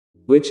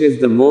Which is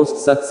the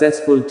most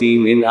successful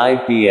team in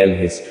IPL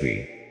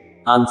history?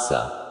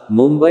 Answer.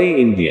 Mumbai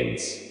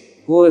Indians.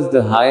 Who is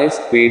the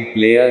highest paid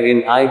player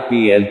in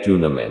IPL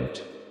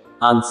tournament?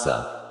 Answer.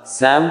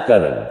 Sam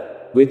Curran.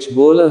 Which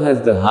bowler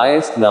has the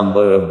highest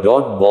number of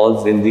dot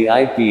balls in the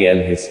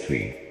IPL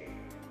history?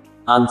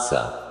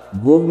 Answer.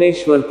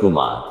 Bhuvneshwar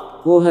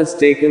Kumar. Who has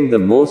taken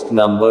the most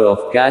number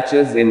of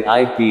catches in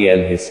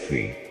IPL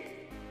history?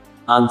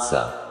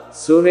 Answer.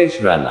 Suresh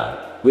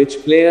Raina.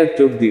 Which player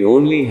took the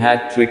only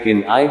hat-trick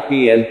in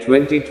IPL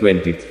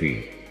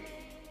 2023?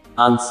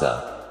 Answer.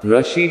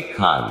 Rashid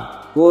Khan.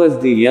 Who is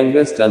the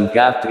youngest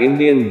uncapped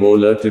Indian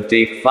bowler to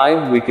take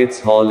 5 wickets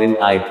haul in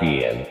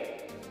IPL?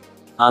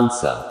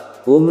 Answer.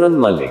 Umran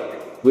Malik.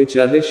 Which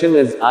edition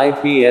is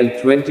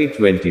IPL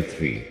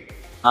 2023?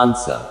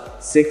 Answer.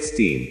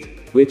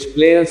 16th. Which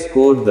player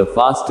scored the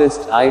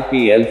fastest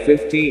IPL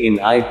 50 in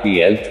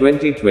IPL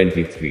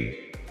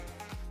 2023?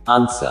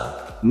 Answer.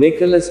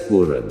 Nicholas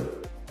Pooran.